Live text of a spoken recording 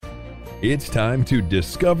It's time to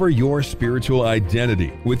discover your spiritual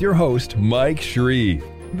identity with your host, Mike Shreve.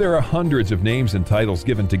 There are hundreds of names and titles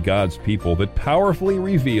given to God's people that powerfully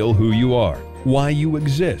reveal who you are, why you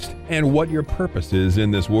exist, and what your purpose is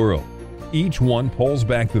in this world. Each one pulls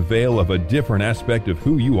back the veil of a different aspect of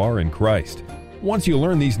who you are in Christ. Once you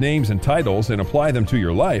learn these names and titles and apply them to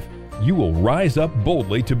your life, you will rise up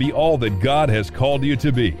boldly to be all that God has called you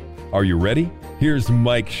to be. Are you ready? Here's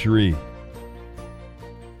Mike Shreve.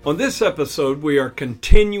 On this episode, we are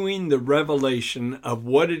continuing the revelation of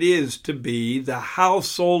what it is to be the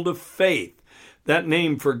household of faith. That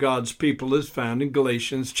name for God's people is found in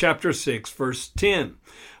Galatians chapter 6, verse 10.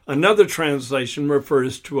 Another translation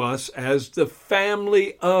refers to us as the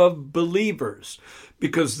family of believers,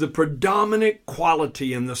 because the predominant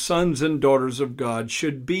quality in the sons and daughters of God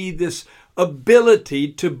should be this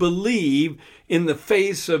ability to believe in the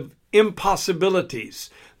face of impossibilities.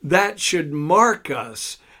 That should mark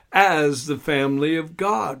us as the family of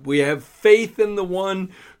God. We have faith in the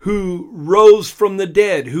one who rose from the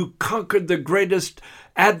dead, who conquered the greatest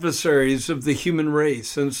adversaries of the human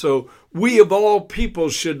race. And so we of all people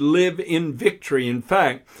should live in victory. In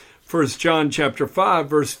fact, 1 John chapter 5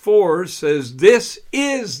 verse 4 says, "This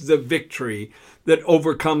is the victory that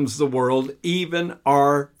overcomes the world, even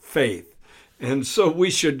our faith." And so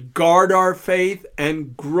we should guard our faith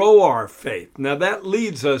and grow our faith. Now that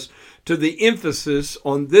leads us to the emphasis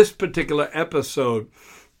on this particular episode.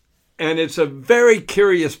 And it's a very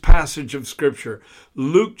curious passage of Scripture.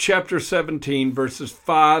 Luke chapter 17, verses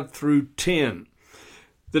 5 through 10.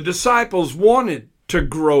 The disciples wanted to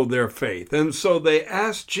grow their faith. And so they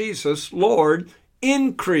asked Jesus, "Lord,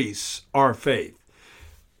 increase our faith."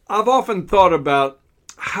 I've often thought about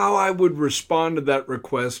how I would respond to that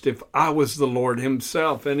request if I was the Lord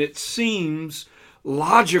himself. And it seems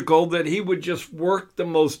logical that he would just work the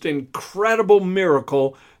most incredible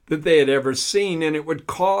miracle that they had ever seen, and it would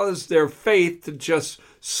cause their faith to just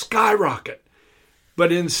skyrocket.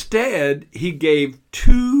 But instead, he gave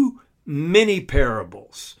two mini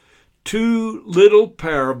parables, two little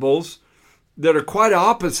parables that are quite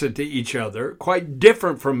opposite to each other, quite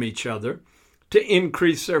different from each other, to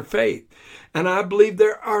increase their faith. And I believe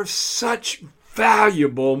there are such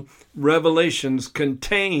valuable revelations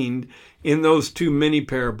contained in those two mini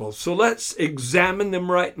parables. So let's examine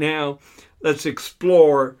them right now. Let's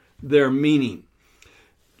explore their meaning.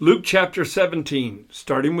 Luke chapter 17,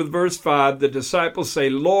 starting with verse 5, the disciples say,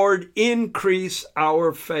 "Lord, increase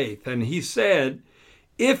our faith." And he said,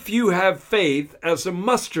 "If you have faith as a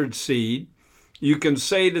mustard seed, you can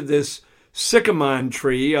say to this sycamore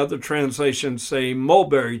tree," other translations say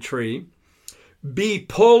mulberry tree, "be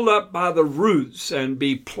pulled up by the roots and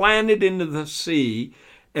be planted into the sea,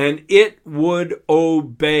 and it would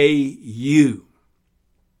obey you."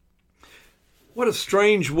 What a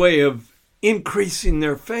strange way of increasing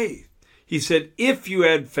their faith. He said, if you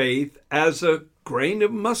had faith as a grain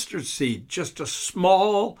of mustard seed, just a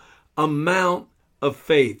small amount of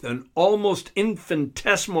faith, an almost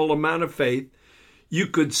infinitesimal amount of faith, you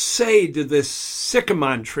could say to this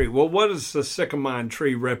sycamore tree. Well, what does the sycamore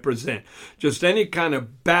tree represent? Just any kind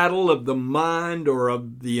of battle of the mind or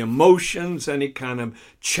of the emotions, any kind of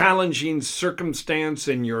challenging circumstance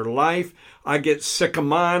in your life. I get sick of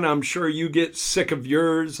mine. I'm sure you get sick of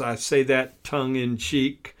yours. I say that tongue in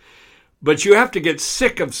cheek. But you have to get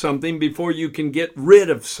sick of something before you can get rid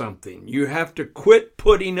of something. You have to quit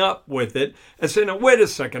putting up with it and say, "Now, wait a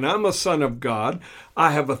second, I'm a son of God.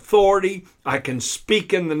 I have authority. I can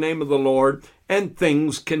speak in the name of the Lord, and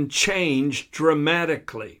things can change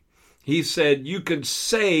dramatically." He said, you could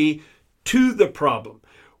say to the problem,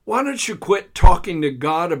 why don't you quit talking to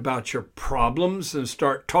God about your problems and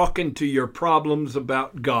start talking to your problems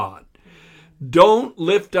about God? Don't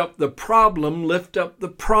lift up the problem, lift up the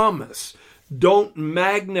promise. Don't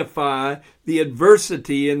magnify the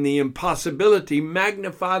adversity and the impossibility.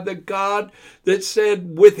 Magnify the God that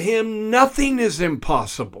said, with him nothing is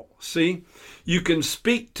impossible. See, you can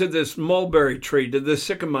speak to this mulberry tree, to the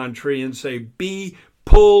sycamore tree, and say, be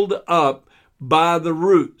pulled up by the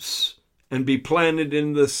roots and be planted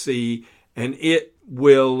in the sea, and it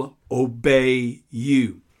will obey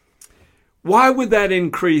you. Why would that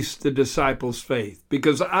increase the disciples' faith?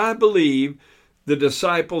 Because I believe the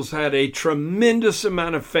disciples had a tremendous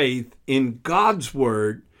amount of faith in God's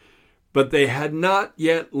word, but they had not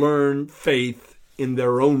yet learned faith in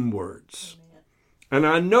their own words. And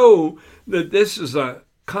I know that this is a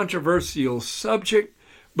controversial subject,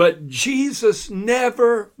 but Jesus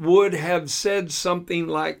never would have said something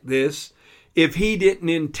like this if he didn't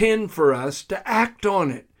intend for us to act on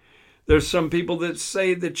it. There's some people that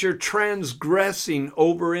say that you're transgressing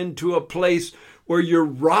over into a place where you're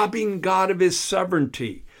robbing God of his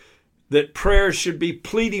sovereignty, that prayer should be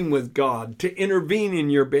pleading with God to intervene in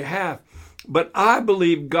your behalf. But I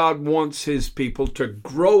believe God wants his people to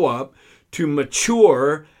grow up, to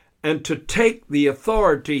mature, and to take the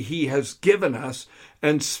authority he has given us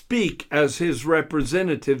and speak as his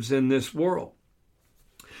representatives in this world.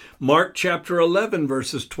 Mark chapter 11,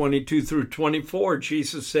 verses 22 through 24,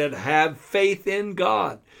 Jesus said, have faith in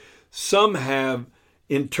God. Some have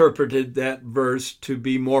interpreted that verse to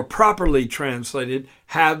be more properly translated,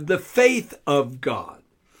 have the faith of God.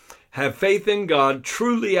 Have faith in God.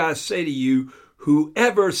 Truly I say to you,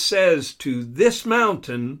 whoever says to this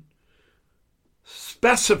mountain,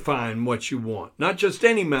 specifying what you want, not just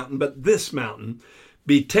any mountain, but this mountain,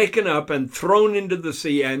 be taken up and thrown into the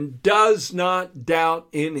sea, and does not doubt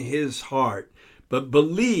in his heart, but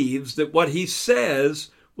believes that what he says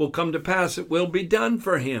will come to pass, it will be done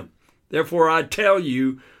for him. Therefore I tell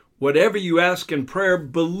you, whatever you ask in prayer,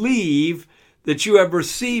 believe that you have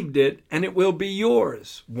received it, and it will be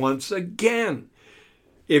yours. Once again,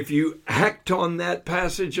 if you act on that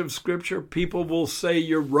passage of Scripture, people will say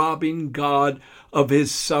you're robbing God of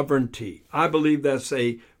his sovereignty. I believe that's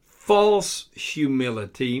a false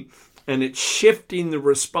humility, and it's shifting the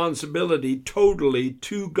responsibility totally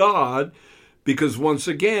to God, because once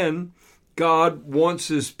again, God wants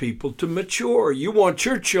his people to mature. You want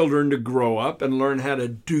your children to grow up and learn how to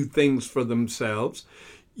do things for themselves.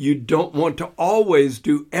 You don't want to always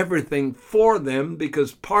do everything for them,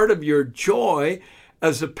 because part of your joy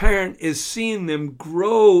as a parent is seeing them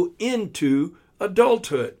grow into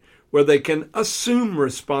adulthood, where they can assume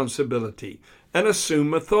responsibility and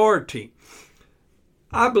assume authority.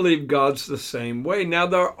 I believe God's the same way. Now,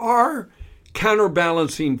 there are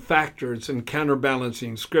counterbalancing factors and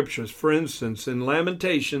counterbalancing scriptures. For instance, in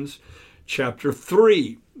Lamentations chapter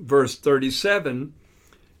 3, verse 37,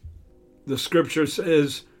 the scripture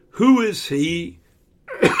says, who is he,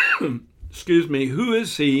 who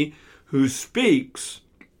is he who speaks,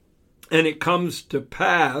 and it comes to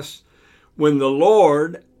pass when the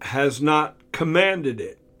Lord has not commanded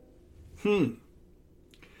it?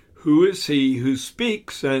 Who is he who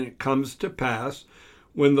speaks, and it comes to pass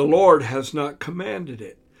when the Lord has not commanded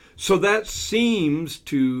it? So that seems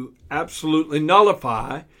to absolutely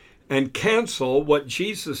nullify and cancel what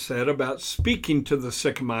Jesus said about speaking to the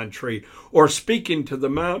sycamore tree or speaking to the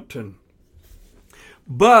mountain.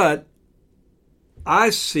 But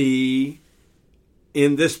I see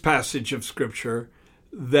in this passage of Scripture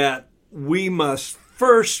that we must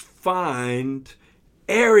first find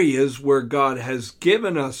areas where God has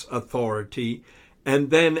given us authority and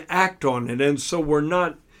then act on it. And so we're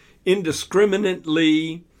not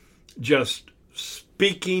indiscriminately just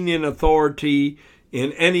speaking in authority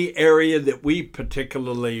in any area that we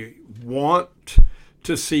particularly want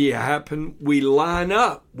to see happen. We line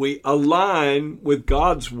up, we align with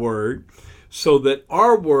God's word so that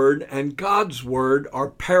our word and God's word are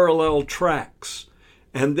parallel tracks.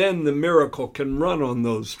 And then the miracle can run on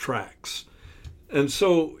those tracks. And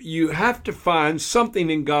so you have to find something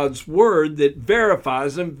in God's word that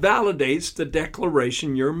verifies and validates the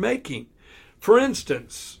declaration you're making. For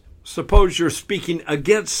instance, suppose you're speaking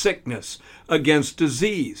against sickness, against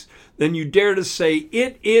disease. Then you dare to say,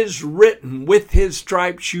 it is written, with his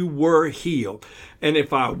stripes you were healed. And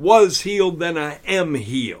if I was healed, then I am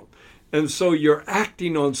healed. And so you're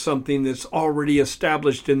acting on something that's already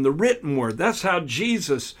established in the written word. That's how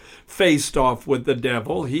Jesus faced off with the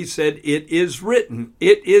devil. He said, it is written,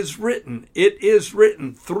 it is written, it is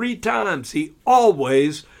written. 3 times he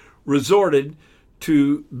always resorted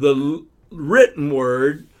to the written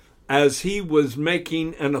word as he was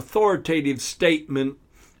making an authoritative statement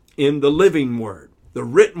in the living word. The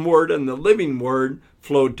written word and the living word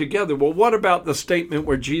flowed together. Well, what about the statement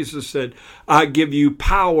where Jesus said, I give you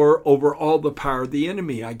power over all the power of the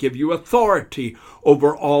enemy. I give you authority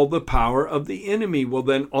over all the power of the enemy. Well,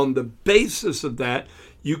 then on the basis of that,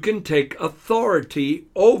 you can take authority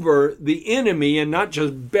over the enemy and not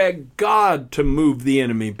just beg God to move the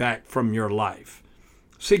enemy back from your life.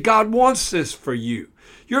 See, God wants this for you.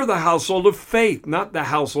 You're the household of faith, not the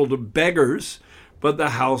household of beggars, but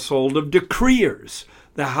the household of decreers,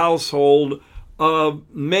 the household of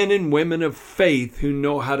men and women of faith who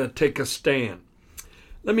know how to take a stand.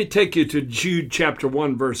 Let me take you to Jude chapter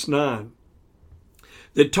 1, verse 9,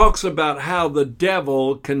 that talks about how the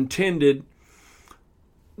devil contended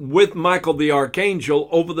with Michael the archangel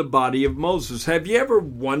over the body of Moses. Have you ever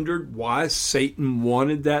wondered why Satan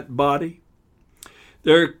wanted that body?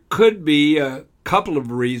 There could be a couple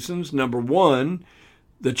of reasons. Number one,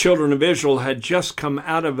 the children of Israel had just come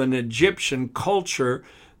out of an Egyptian culture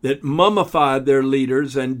that mummified their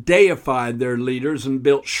leaders and deified their leaders and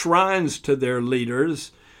built shrines to their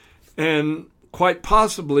leaders. And quite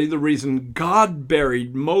possibly the reason God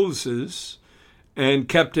buried Moses and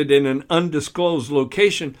kept it in an undisclosed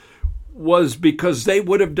location was because they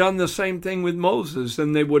would have done the same thing with Moses,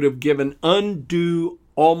 and they would have given undue,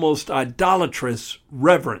 almost idolatrous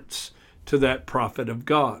reverence to that prophet of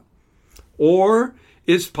God. Or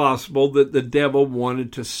it's possible that the devil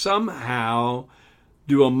wanted to somehow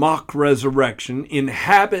do a mock resurrection,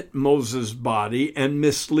 inhabit Moses' body, and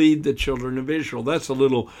mislead the children of Israel. That's a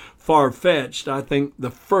little far-fetched. I think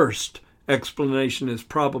the first explanation is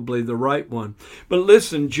probably the right one. But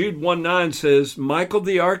listen, Jude 1:9 says, Michael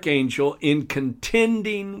the archangel, in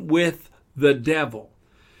contending with the devil,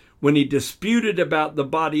 when he disputed about the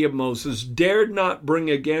body of Moses, dared not bring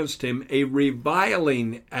against him a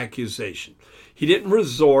reviling accusation. He didn't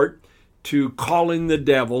resort to calling the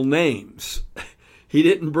devil names. He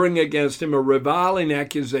didn't bring against him a reviling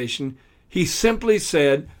accusation. He simply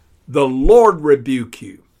said, the Lord rebuke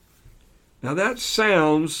you. Now that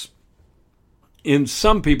sounds, in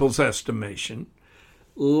some people's estimation,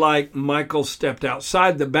 like Michael stepped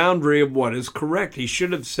outside the boundary of what is correct. He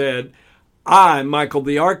should have said, I, Michael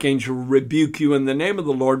the archangel, rebuke you in the name of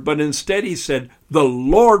the Lord, but instead he said, the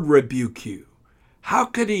Lord rebuke you. How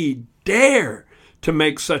could he dare to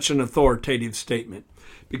make such an authoritative statement?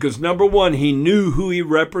 Because number one, he knew who he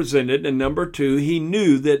represented, and number two, he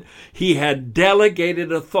knew that he had delegated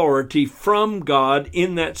authority from God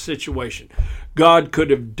in that situation. God could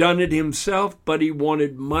have done it himself, but he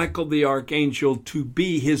wanted Michael the archangel to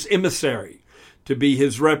be his emissary, to be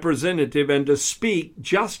his representative, and to speak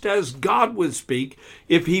just as God would speak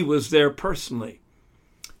if he was there personally.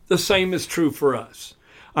 The same is true for us.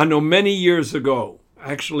 I know many years ago,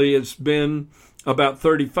 actually it's been about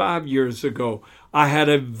 35 years ago, I had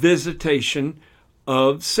a visitation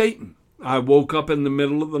of Satan. I woke up in the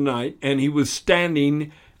middle of the night and he was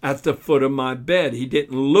standing at the foot of my bed. He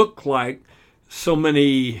didn't look like so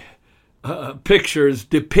many pictures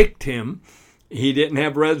depict him. He didn't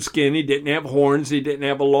have red skin. He didn't have horns. He didn't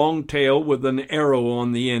have a long tail with an arrow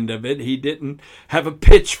on the end of it. He didn't have a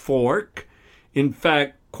pitchfork. In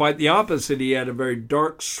fact, quite the opposite. He had a very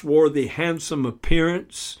dark, swarthy, handsome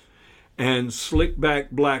appearance and slick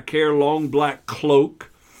back black hair, long black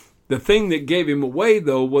cloak. The thing that gave him away,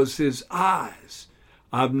 though, was his eyes.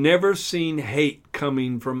 I've never seen hate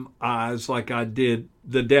coming from eyes like I did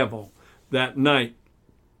the devil that night.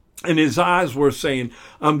 And his eyes were saying,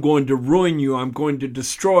 I'm going to ruin you. I'm going to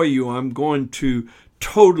destroy you. I'm going to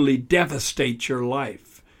totally devastate your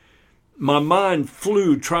life. My mind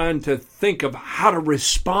flew trying to think of how to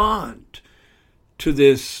respond to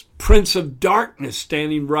this Prince of Darkness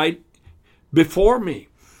standing right before me.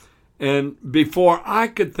 And before I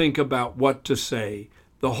could think about what to say,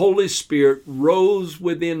 the Holy Spirit rose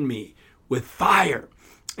within me with fire,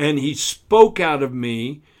 and he spoke out of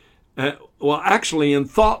me, actually in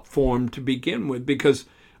thought form to begin with, because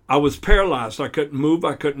I was paralyzed. I couldn't move.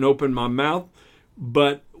 I couldn't open my mouth.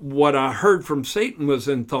 But what I heard from Satan was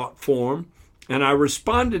in thought form, and I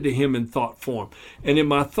responded to him in thought form. And in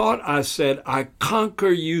my thought, I said, I conquer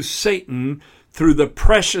you, Satan, through the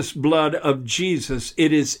precious blood of Jesus.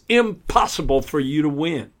 It is impossible for you to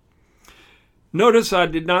win. Notice I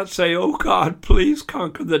did not say, oh God, please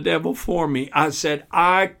conquer the devil for me. I said,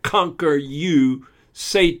 I conquer you,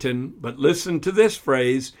 Satan, but listen to this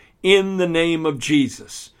phrase, in the name of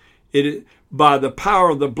Jesus. By the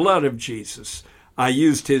power of the blood of Jesus. I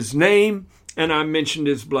used his name and I mentioned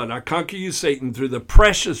his blood. I conquer you, Satan, through the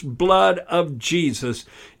precious blood of Jesus.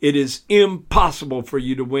 It is impossible for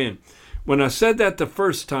you to win. When I said that the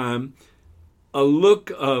first time, a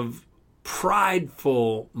look of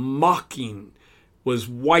prideful mocking was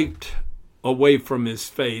wiped away from his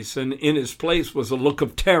face, and in his place was a look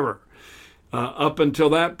of terror. Up until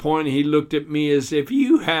that point, he looked at me as if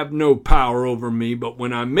you have no power over me. But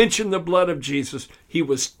when I mentioned the blood of Jesus, he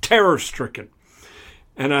was terror-stricken.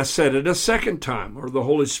 And I said it a second time, or the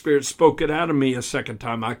Holy Spirit spoke it out of me a second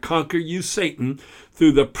time. I conquer you, Satan,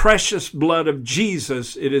 through the precious blood of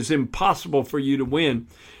Jesus. It is impossible for you to win.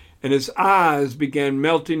 And his eyes began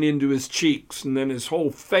melting into his cheeks, and then his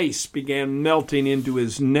whole face began melting into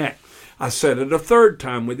his neck. I said it a third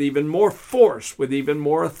time with even more force, with even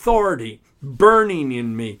more authority, burning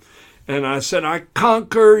in me. And I said, I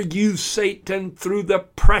conquer you, Satan, through the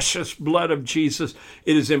precious blood of Jesus.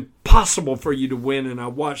 It is impossible for you to win. And I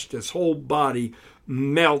watched his whole body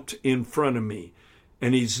melt in front of me.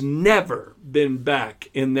 And he's never been back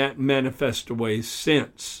in that manifest way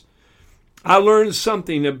since. I learned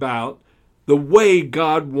something about the way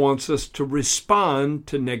God wants us to respond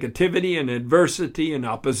to negativity and adversity and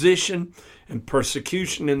opposition and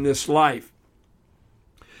persecution in this life.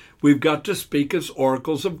 We've got to speak as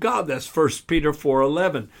oracles of God. That's 1 Peter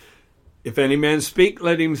 4:11. If any man speak,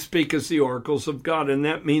 let him speak as the oracles of God. And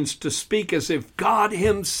that means to speak as if God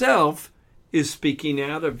himself is speaking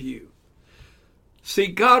out of you. See,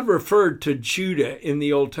 God referred to Judah in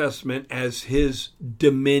the Old Testament as his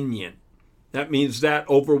dominion. That means that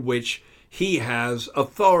over which he has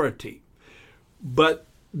authority. But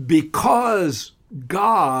because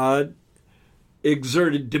God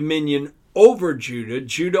exerted dominion over Judah,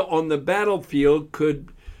 Judah on the battlefield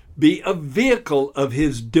could be a vehicle of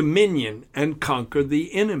his dominion and conquer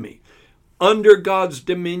the enemy. Under God's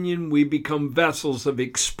dominion, we become vessels of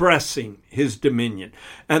expressing his dominion.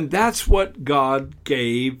 And that's what God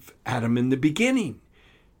gave Adam in the beginning.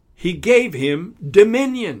 He gave him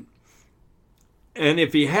dominion. And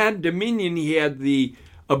if he had dominion, he had the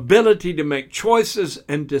ability to make choices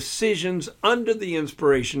and decisions under the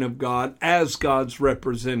inspiration of God as God's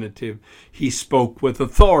representative. He spoke with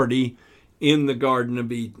authority in the Garden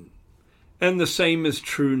of Eden. And the same is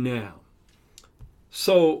true now.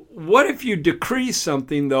 So what if you decree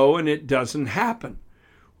something, though, and it doesn't happen?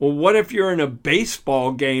 Well, what if you're in a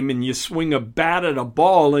baseball game and you swing a bat at a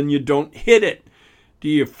ball and you don't hit it? Do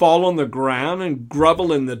you fall on the ground and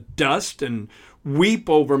grovel in the dust and weep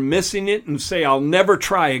over missing it and say, I'll never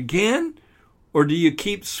try again? Or do you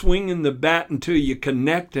keep swinging the bat until you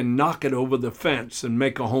connect and knock it over the fence and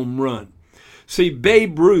make a home run? See,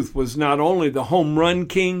 Babe Ruth was not only the home run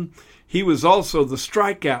king, he was also the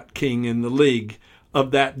strikeout king in the league of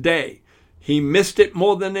that day. He missed it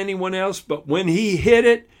more than anyone else, but when he hit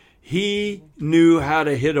it, he knew how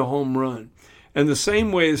to hit a home run. And the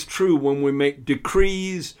same way is true when we make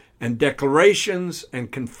decrees and declarations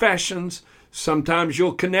and confessions. Sometimes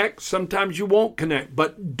you'll connect, sometimes you won't connect,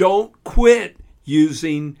 but don't quit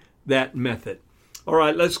using that method. All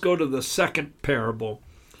right, let's go to the second parable.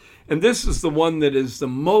 And this is the one that is the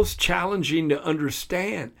most challenging to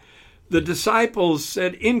understand. The disciples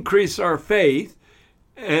said, increase our faith.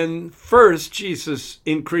 And first, Jesus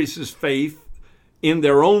increases faith in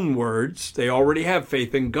their own words. They already have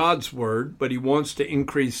faith in God's word, but he wants to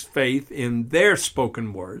increase faith in their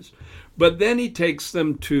spoken words. But then he takes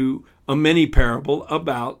them to a mini parable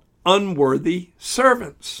about unworthy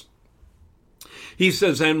servants. He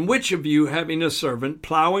says, and which of you, having a servant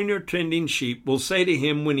plowing or tending sheep, will say to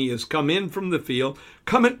him when he has come in from the field,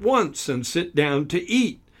 come at once and sit down to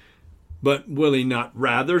eat? But will he not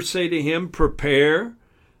rather say to him, prepare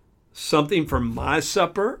something for my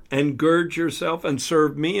supper, and gird yourself and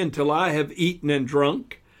serve me until I have eaten and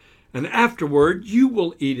drunk? And afterward you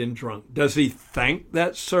will eat and drink. Does he thank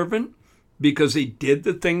that servant because he did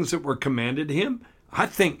the things that were commanded him? I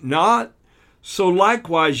think not. So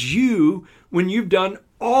likewise you, when you've done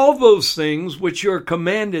all those things which you're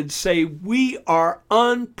commanded, say, we are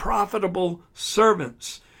unprofitable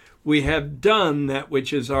servants. We have done that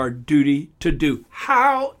which is our duty to do.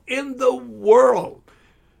 How in the world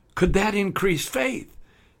could that increase faith?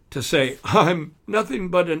 To say, I'm nothing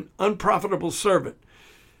but an unprofitable servant.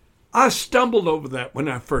 I stumbled over that when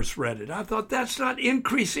I first read it. I thought, that's not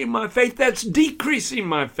increasing my faith, that's decreasing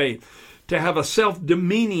my faith, to have a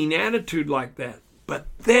self-demeaning attitude like that. But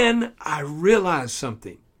then I realized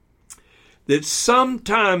something, that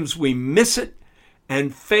sometimes we miss it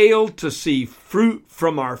and fail to see fruit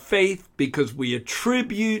from our faith because we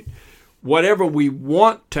attribute whatever we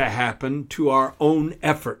want to happen to our own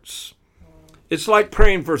efforts. It's like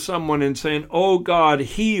praying for someone and saying, oh God,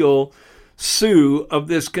 heal Sue of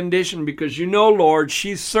this condition because you know, Lord,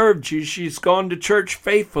 she's served you. She's gone to church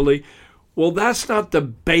faithfully. Well, that's not the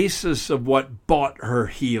basis of what bought her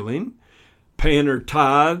healing. Paying her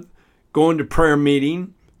tithe, going to prayer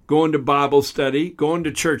meeting, going to Bible study, going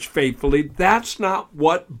to church faithfully. That's not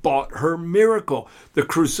what bought her miracle. The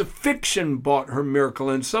crucifixion bought her miracle.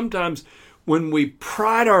 And sometimes when we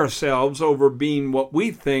pride ourselves over being what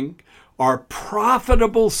we think are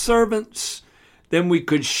profitable servants, then we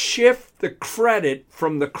could shift the credit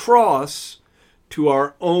from the cross to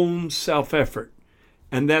our own self-effort.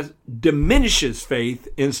 And that diminishes faith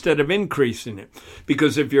instead of increasing it.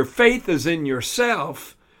 Because if your faith is in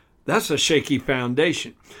yourself, that's a shaky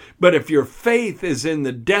foundation. But if your faith is in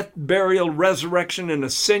the death, burial, resurrection, and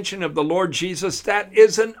ascension of the Lord Jesus, that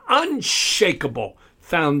is an unshakable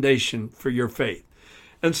foundation for your faith.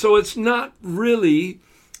 And so it's not really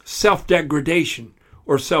self-degradation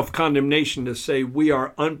or self-condemnation to say we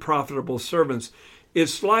are unprofitable servants.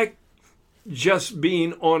 It's like just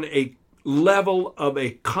being on a level of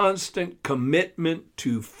a constant commitment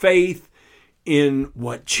to faith in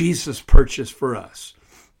what Jesus purchased for us.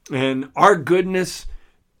 And our goodness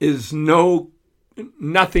is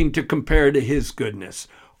nothing to compare to his goodness.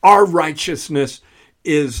 Our righteousness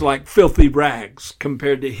is like filthy rags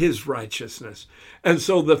compared to his righteousness. And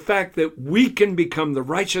so the fact that we can become the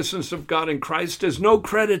righteousness of God in Christ is no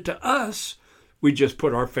credit to us. We just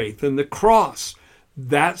put our faith in the cross.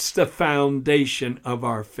 That's the foundation of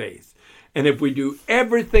our faith. And if we do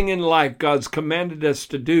everything in life God's commanded us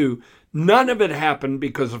to do, none of it happened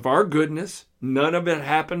because of our goodness. None of it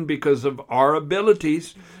happened because of our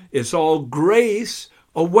abilities. It's all grace,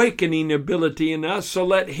 awakening ability in us. So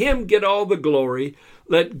let him get all the glory.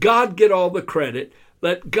 Let God get all the credit.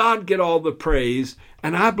 Let God get all the praise.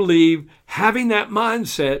 And I believe having that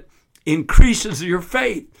mindset increases your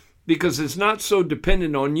faith because it's not so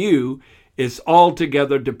dependent on you. It's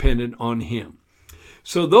altogether dependent on him.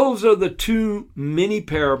 So those are the two mini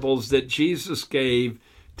parables that Jesus gave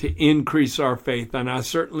to increase our faith. And I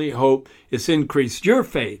certainly hope it's increased your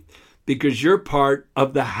faith because you're part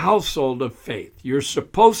of the household of faith. You're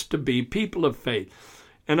supposed to be people of faith.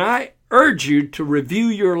 And I urge you to review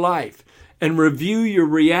your life and review your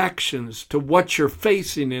reactions to what you're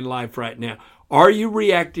facing in life right now. Are you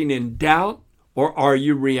reacting in doubt or are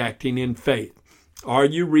you reacting in faith? Are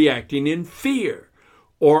you reacting in fear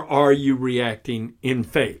or are you reacting in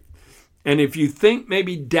faith? And if you think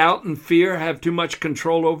maybe doubt and fear have too much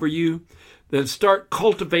control over you, then start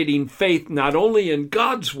cultivating faith not only in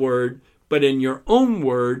God's word, but in your own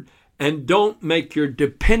word, and don't make your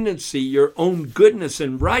dependency your own goodness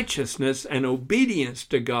and righteousness and obedience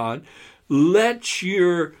to God. Let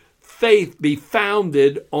your faith be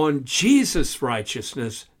founded on Jesus'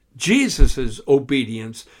 righteousness, Jesus'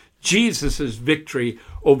 obedience, Jesus' victory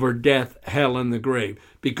over death, hell, and the grave,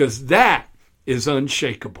 because that is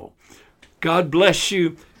unshakable. God bless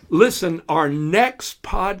you. Listen, our next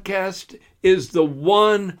podcast is the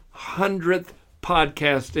 100th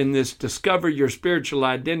podcast in this Discover Your Spiritual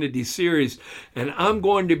Identity series. And I'm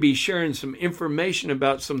going to be sharing some information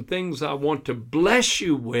about some things I want to bless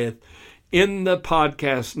you with in the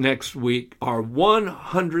podcast next week, our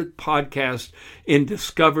 100th podcast in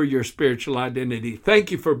Discover Your Spiritual Identity. Thank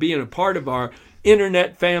you for being a part of our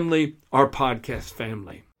internet family, our podcast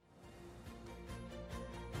family.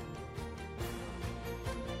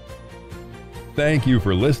 Thank you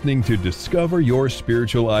for listening to Discover Your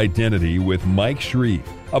Spiritual Identity with Mike Shreve,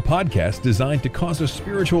 a podcast designed to cause a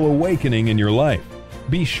spiritual awakening in your life.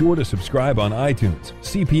 Be sure to subscribe on iTunes,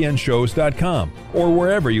 cpnshows.com, or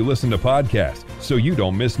wherever you listen to podcasts so you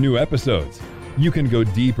don't miss new episodes. You can go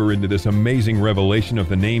deeper into this amazing revelation of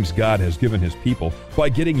the names God has given his people by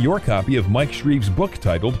getting your copy of Mike Shreve's book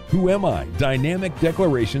titled, Who Am I? Dynamic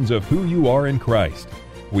Declarations of Who You Are in Christ.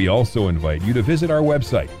 We also invite you to visit our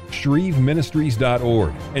website,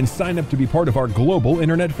 shreveministries.org, and sign up to be part of our global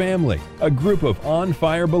internet family, a group of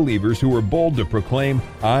on-fire believers who are bold to proclaim,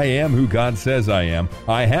 I am who God says I am,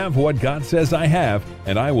 I have what God says I have,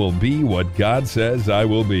 and I will be what God says I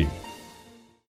will be.